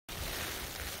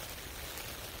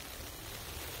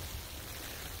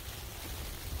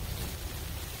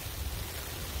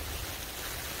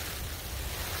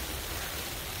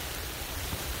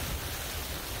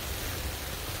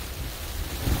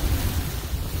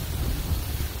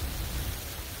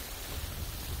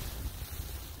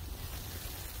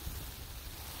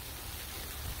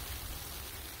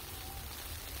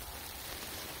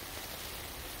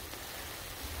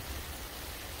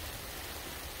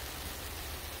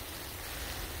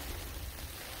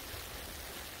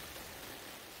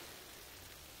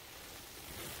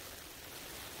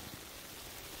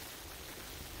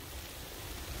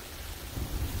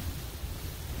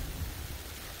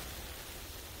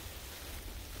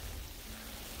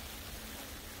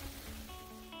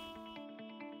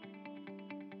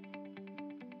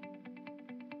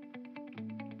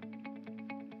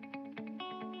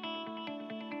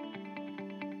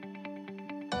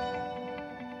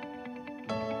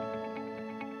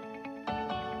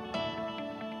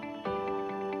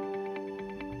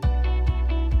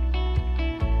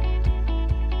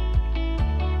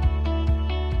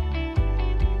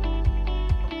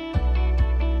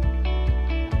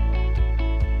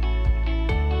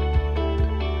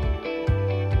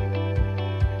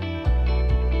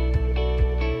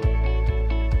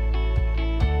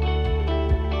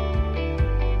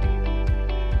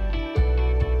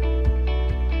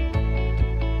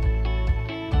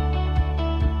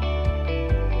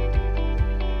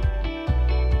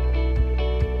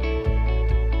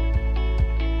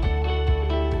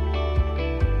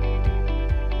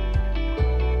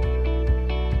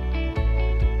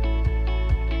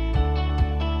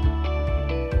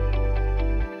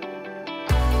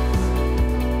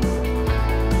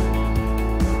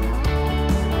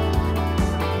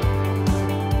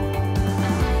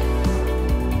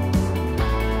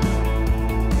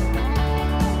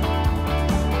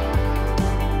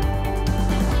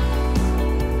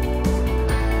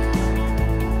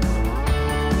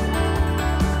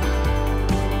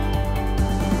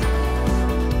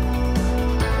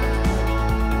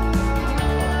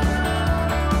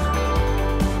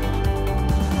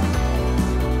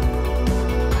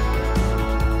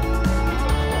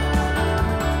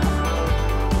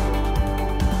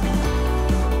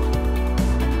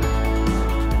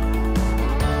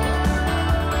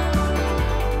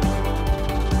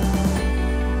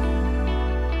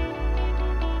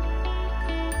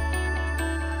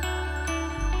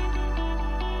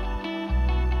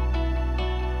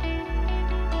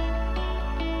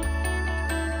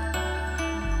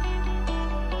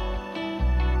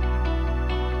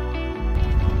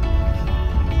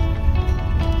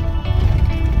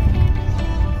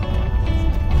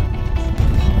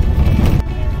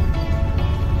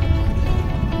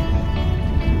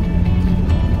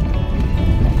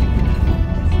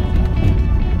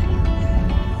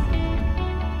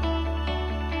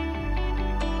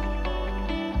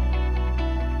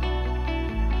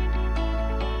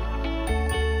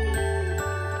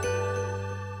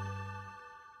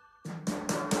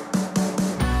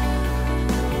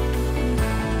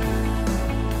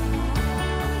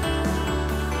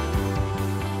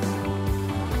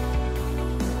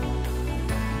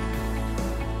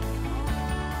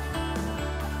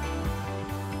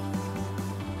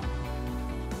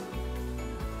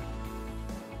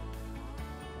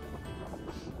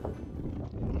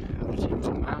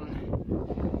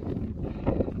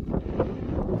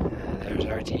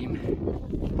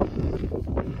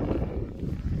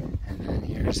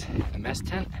mess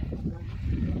tent.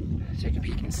 Take a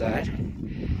peek inside.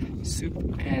 Soup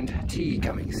and tea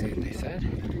coming soon, they said.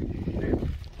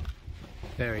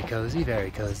 Very cozy,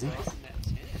 very cozy.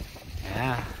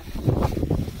 Yeah.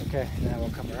 Okay, now we'll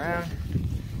come around.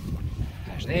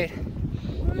 There's Nate.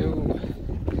 Yo.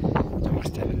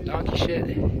 Thomas having donkey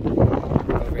shit.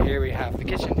 Over here we have the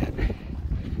kitchen tent.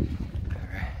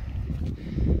 Alright.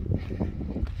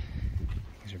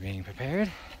 Things are being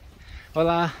prepared.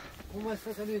 Hola. Muy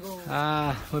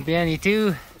bien, ¿y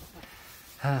tú?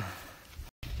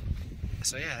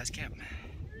 So yeah, that's camp.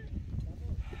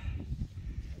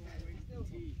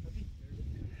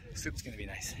 Soup's gonna be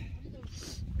nice.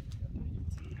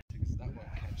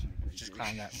 Just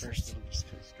climb that first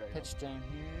pitch down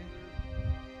here.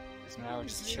 So now we're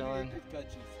just chilling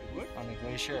on the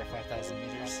glacier at 5,000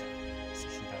 meters,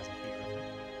 16,000 feet roughly.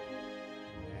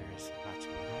 And there's Machu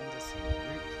behind us and the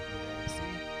route, and there you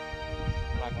see.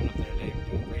 We're not going up there today,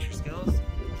 we're doing glacier skills. And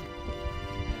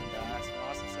it's been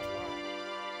awesome so far.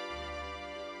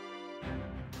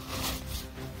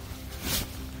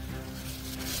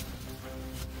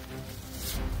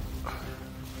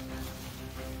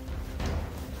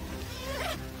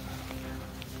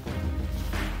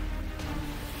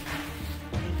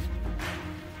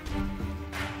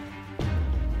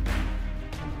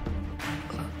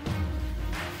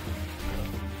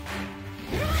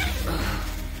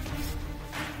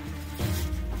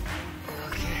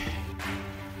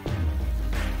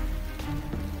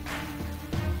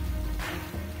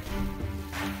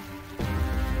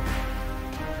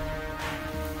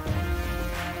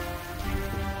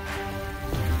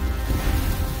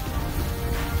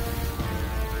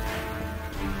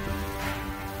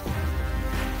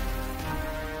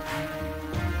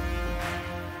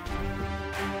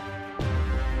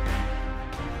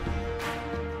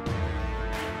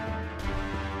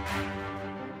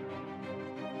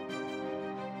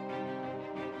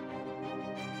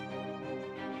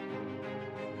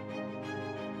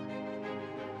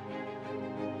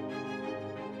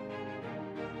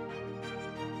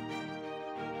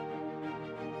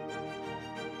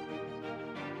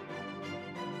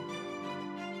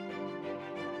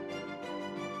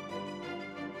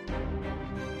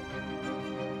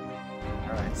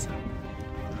 Alright, so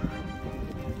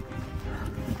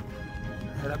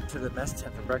head up to the mess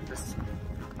tent for breakfast.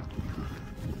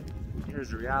 Here's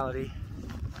the reality.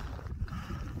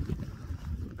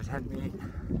 The tent meet,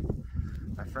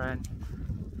 my friend,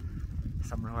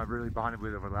 someone who I've really bonded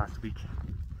with over the last week,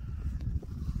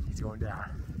 he's going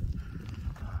down.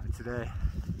 Today,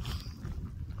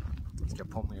 he's got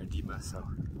pulmonary edema, so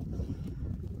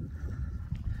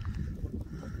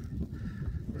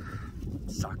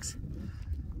it sucks.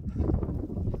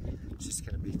 It's just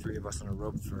gonna be 3 of us on a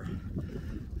rope for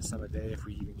the summit day if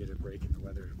we even get a break in the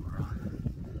weather tomorrow.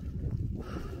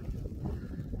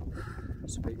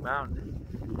 It's a big mountain.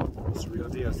 It's a real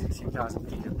deal, 16,000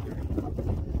 feet up here.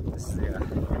 This is the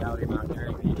reality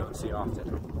mountaineering that you don't see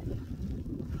often.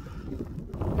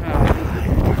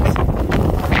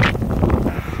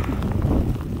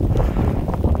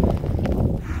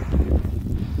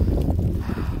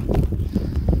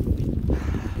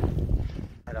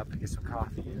 Head up and get some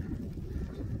coffee.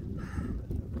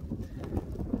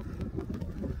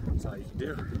 That's all you can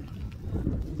do.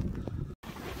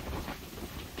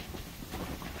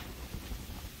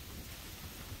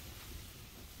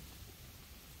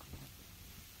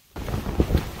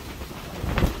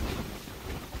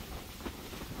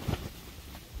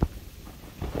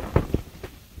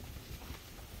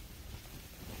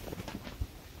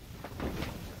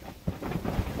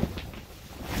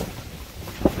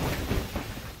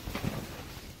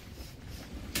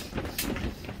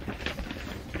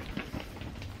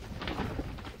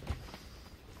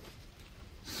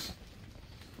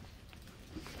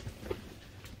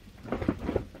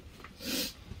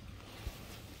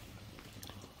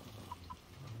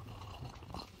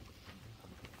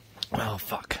 Oh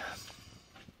fuck.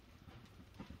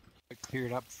 I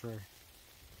cleared up for,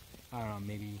 I don't know,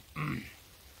 maybe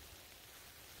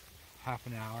half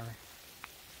an hour,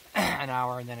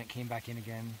 and then it came back in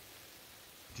again,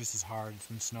 just as hard. It's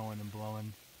been snowing and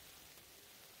blowing.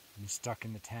 I'm stuck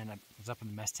in the tent. I was up in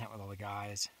the mess tent with all the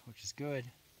guys, which is good,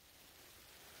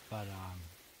 but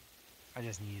I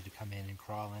just needed to come in and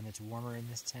crawl in. It's warmer in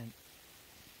this tent.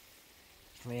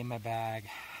 Lay in my bag.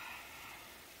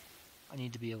 I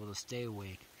need to be able to stay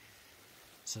awake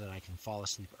so that I can fall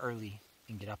asleep early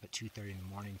and get up at 2:30 in the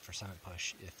morning for summit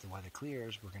push. If the weather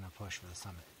clears, we're going to push for the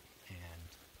summit. And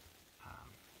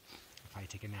if I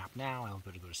take a nap now, I won't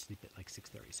be able to go to sleep at like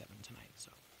 6:37 tonight.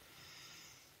 So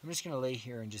I'm just going to lay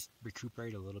here and just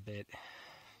recuperate a little bit.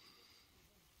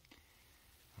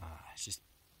 it's just,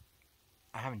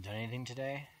 I haven't done anything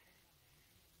today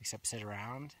except sit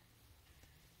around,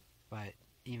 but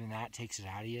even that takes it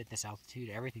out of you at this altitude.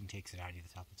 Everything takes it out of you at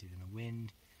this altitude, and the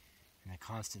wind and the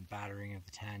constant battering of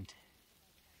the tent.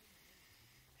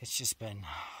 It's just been,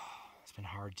 it's been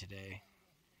hard today.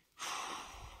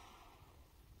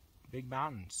 Big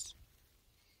mountains.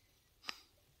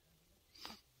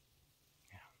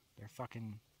 Yeah, they're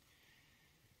fucking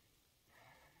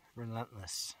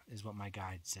relentless, is what my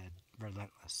guide said.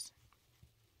 Relentless.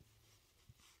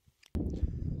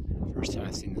 First time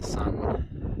I've seen the sun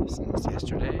since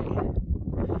yesterday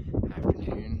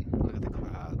afternoon. Look at the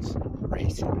clouds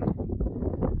racing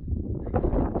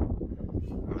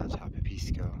over the top of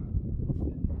Pisco.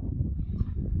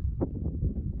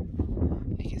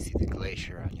 You can see the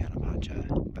glacier on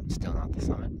Yanapaccha, but still not the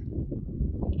summit.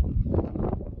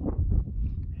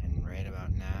 And right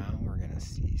about now, we're going to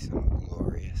see some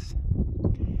glorious,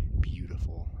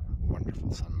 beautiful,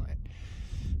 wonderful sunlight.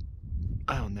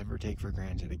 I'll never take for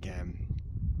granted again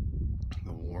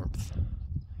the warmth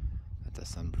that the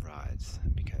sun provides,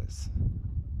 because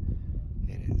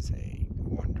it is a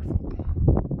wonderful,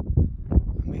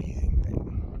 amazing thing.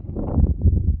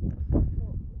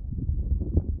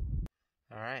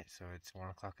 Alright, so it's 1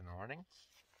 o'clock in the morning,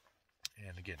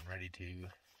 and getting ready to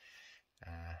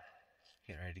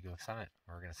go summit.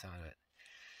 We're going to summit it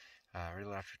a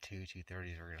little after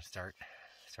 2:30 is we're going to start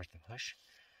the push.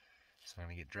 So I'm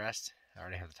going to get dressed. I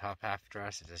already have the top half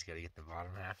dressed. I just got to get the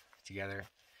bottom half together,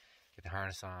 get the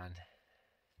harness on,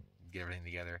 get everything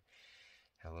together,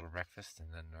 have a little breakfast,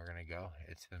 and then we're going to go.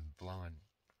 It's been blowing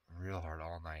real hard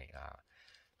all night.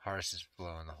 Harness is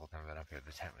blowing the whole time I've been up here.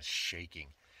 The tent was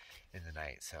shaking in the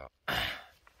night, so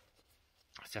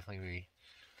it's definitely going to be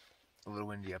a little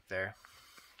windy up there,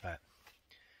 but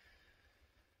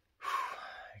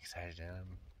excited.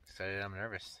 I'm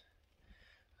nervous.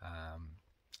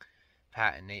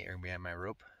 Pat and Nate are going to be on my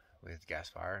rope with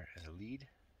Gaspar as a lead,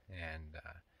 and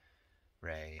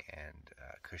Ray and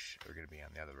Kush are going to be on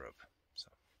the other rope. So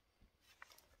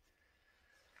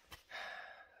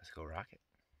let's go rock it.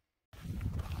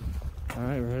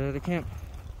 Alright, we're headed out of camp.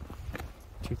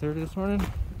 2:30 this morning.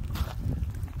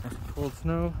 Got some cold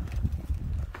snow.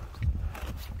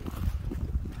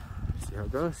 See how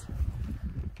it goes.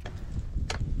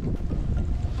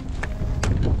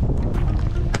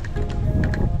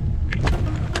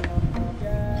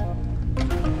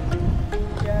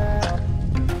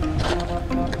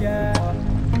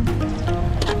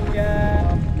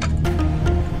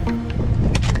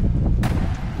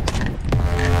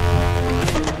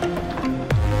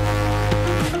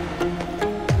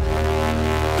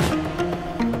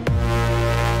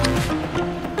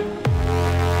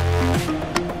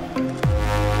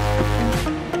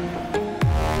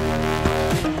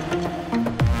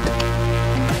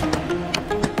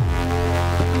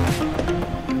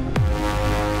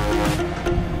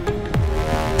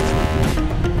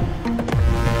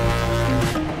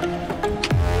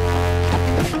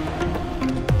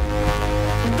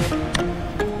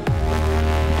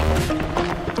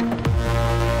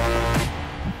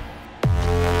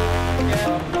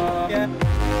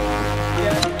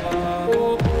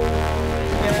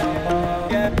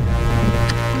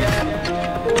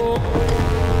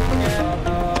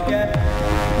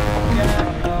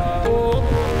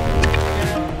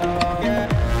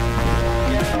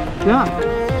 Yeah.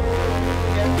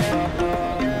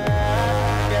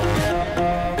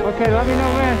 Okay, let me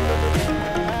know when.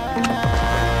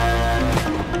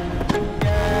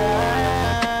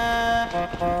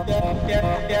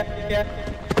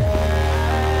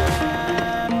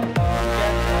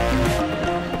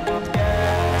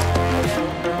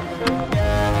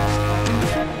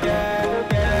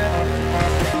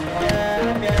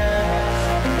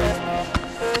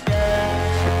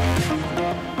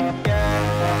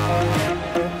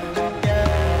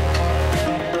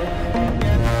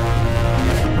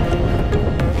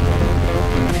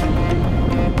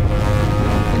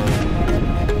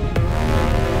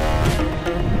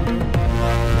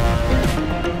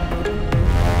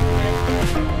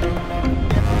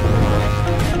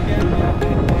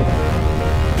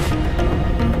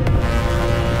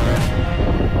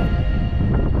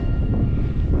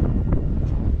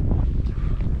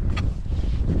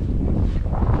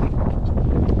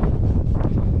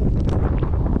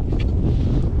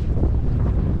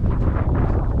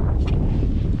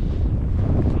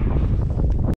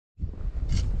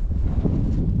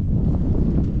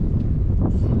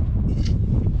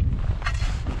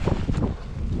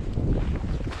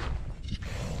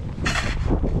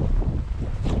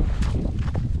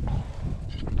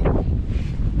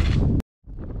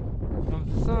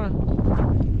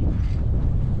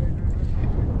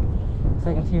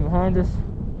 Second team behind us.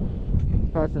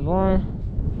 That's in line.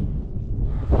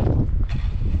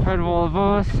 Head wall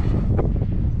above us.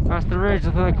 That's the ridge.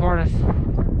 Look at that cornice.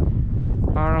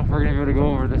 I don't know if we're gonna be able to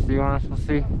go over this, to be honest. We'll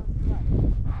see.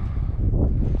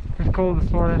 It's cold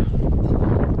this morning.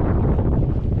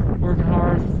 Working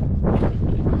hard.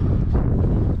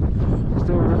 Just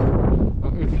over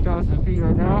 8,000 feet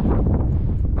right now.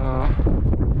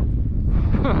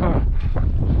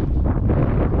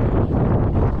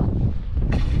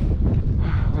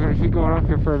 We're gonna keep going up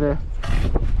here for a bit.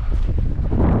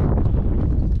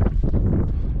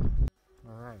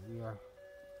 Alright, we are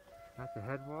at the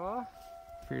head wall.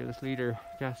 Fearless leader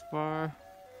Gaspar.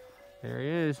 There he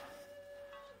is.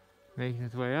 Making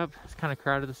his way up. It's kind of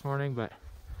crowded this morning, but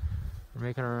we're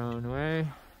making our own way.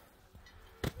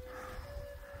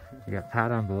 We got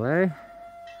Pat on belay.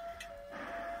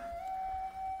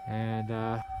 And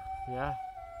yeah,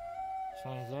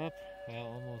 sun is up. Well,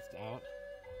 almost out.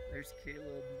 There's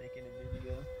Caleb making a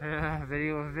video. Yeah,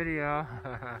 video.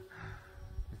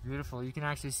 It's beautiful. You can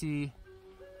actually see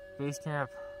base camp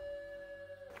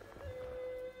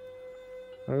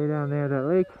way down there, that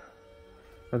lake.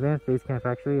 Advanced base camp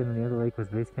actually, and then the other lake was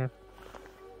base camp.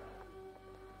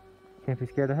 Can't be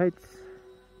scared of heights.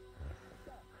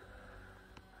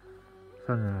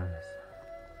 Sunrise.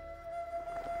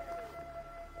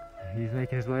 He's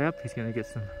making his way up. He's gonna get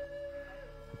some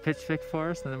pitch fix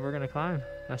for us, and then we're gonna climb.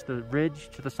 That's the ridge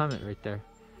to the summit right there.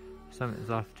 The summit is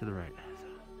off to the right.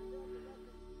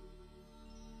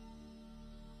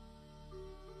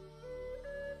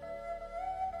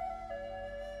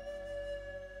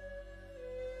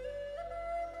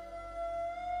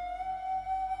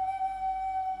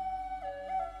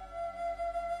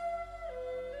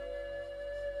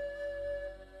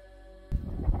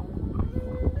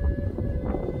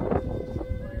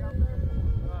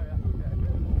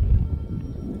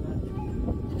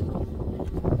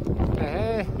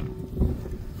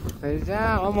 Way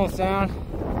down, almost down.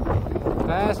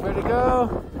 Fast, way to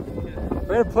go.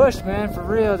 Way to push, man, for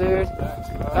real, dude.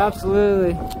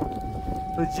 Absolutely.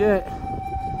 Legit.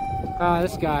 Ah,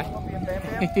 this guy.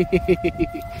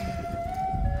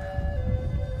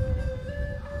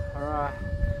 Alright,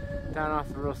 down off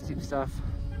the real steep stuff.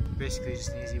 Basically just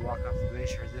an easy walk off the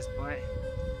glacier at this point.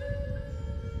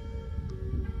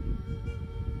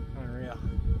 Unreal.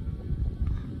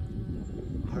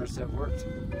 Hardest I've worked.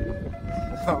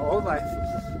 My whole life.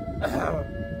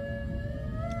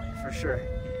 For sure.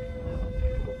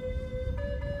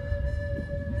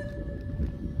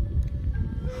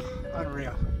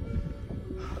 Unreal.